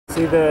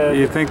See the...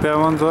 You think that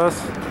one's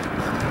us?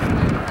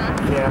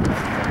 Yeah.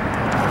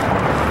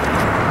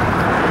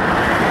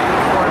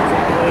 Forms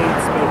and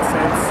blades make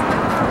sense.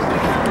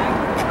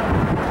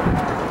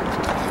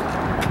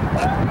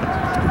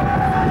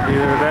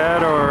 Either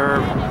that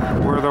or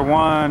we're the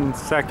one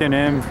second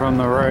in from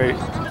the right.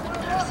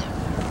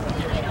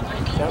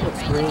 That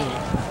looks green.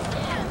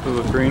 Does it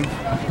look green?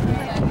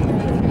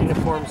 The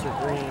uniforms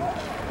are green.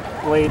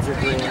 Blades are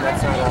green.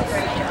 That's not us.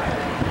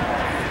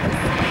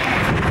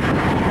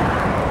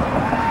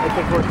 I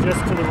think we're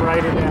just to the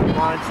right of that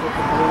launch with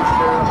the blue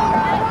shirt.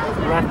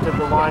 Left of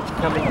the launch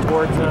coming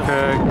towards us.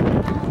 Okay.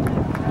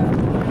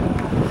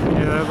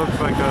 Yeah, that looks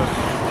like us.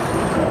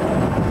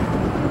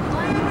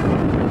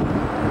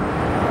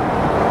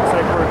 Looks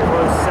like we're a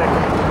close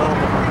second at the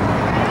moment.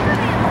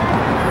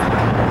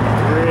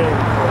 Really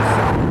close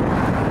second.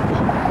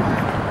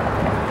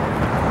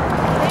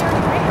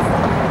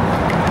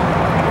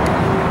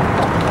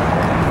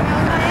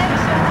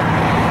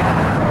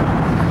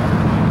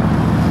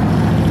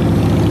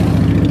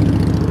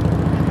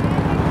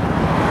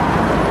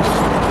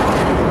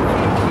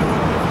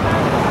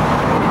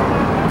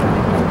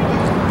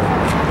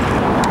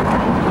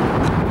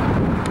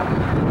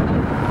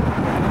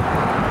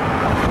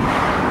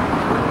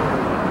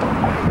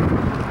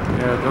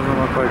 Yeah, it doesn't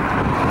look like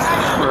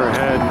we're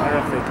ahead. I don't know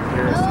if they can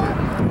hear us yet.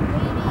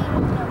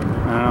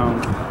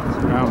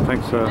 I don't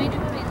think so.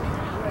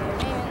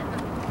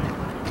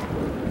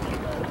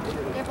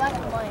 They're black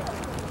and white.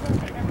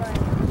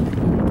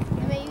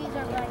 The babies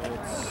are black and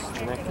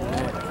white. Neck and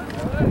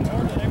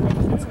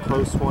neck. It's a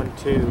close one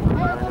too. I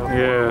don't know if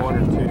Yeah. one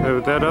or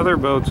two. That other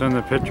boat's in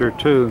the picture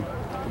too.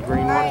 The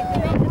green one?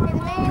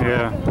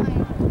 Yeah.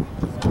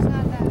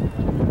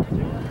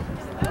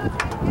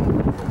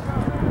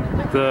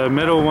 The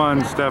middle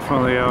one's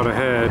definitely out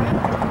ahead.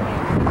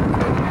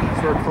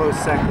 So we're close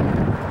second.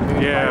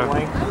 Yeah.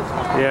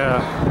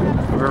 Yeah.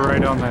 We're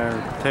right on their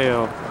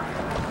tail.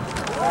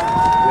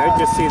 Yeah, I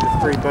just see the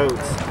three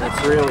boats.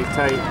 It's really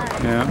tight.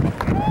 Yeah.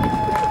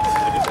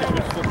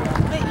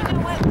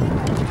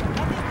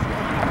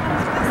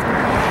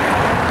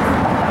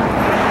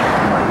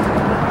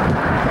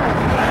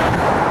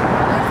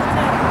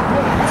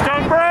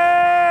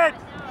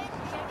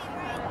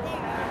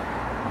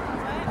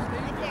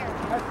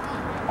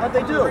 How'd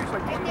they do?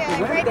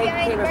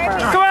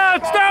 Come on,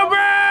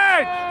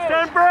 Stonebridge!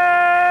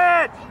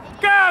 Stonebridge!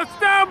 Go,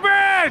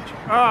 Stonebridge!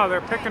 Oh,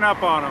 they're picking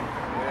up on them.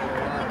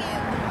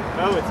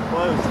 Oh, it's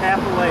close.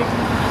 Half a lake.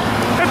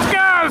 Let's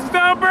go,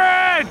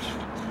 Stonebridge!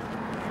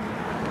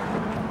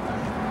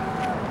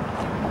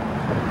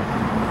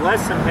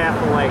 Less than half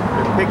a lake.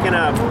 They're picking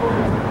up.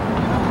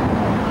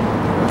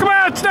 Come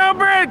on,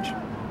 Stonebridge!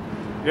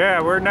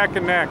 Yeah, we're neck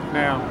and neck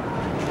now.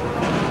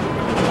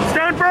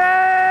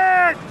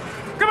 Stonebridge!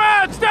 Come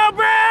on,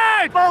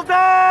 Stonebridge!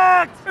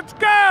 Bulldogs! Let's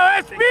go!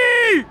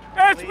 SB!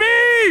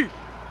 SB!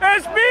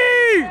 SB!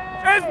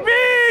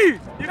 SB!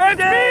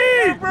 SB!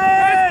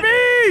 SB!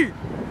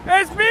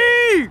 SB!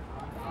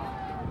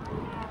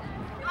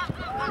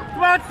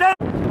 Come on,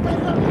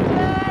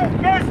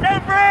 Stonebridge! Go,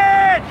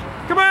 Stonebridge!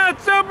 Come on,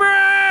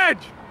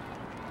 Stonebridge!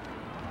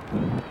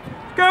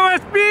 Go,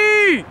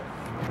 SB!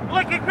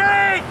 Looking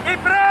great! Keep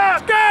it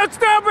up! Let's go,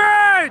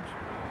 Stonebridge!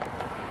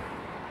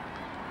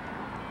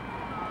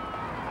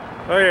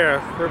 Oh yeah,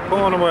 they're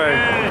pulling away.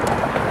 Good.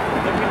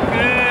 Looking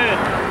good.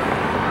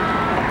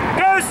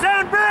 Go,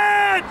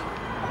 Stonebridge!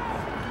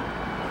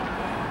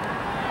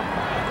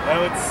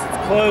 Oh, it's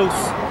close.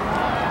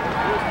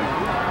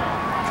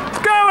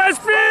 Go,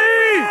 SB!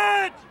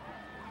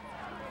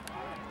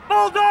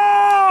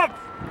 Bulldogs!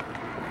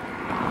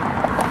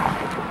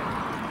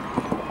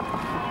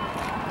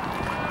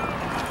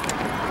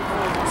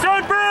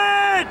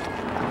 Stonebridge!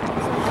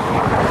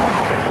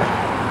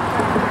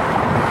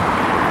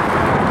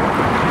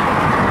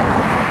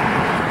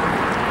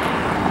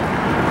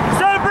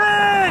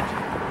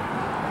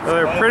 Well,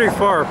 they're pretty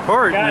far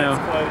apart now.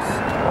 It's close.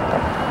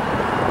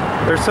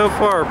 They're so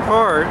far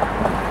apart.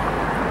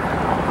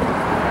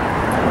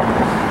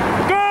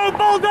 Go,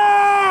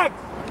 Bulldogs!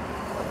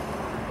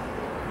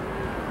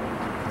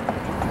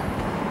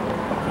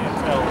 Can't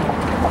tell.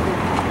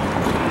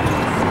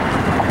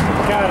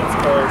 God, it's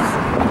close.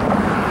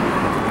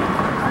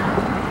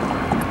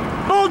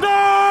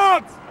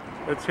 Bulldogs!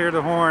 Let's hear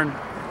the horn.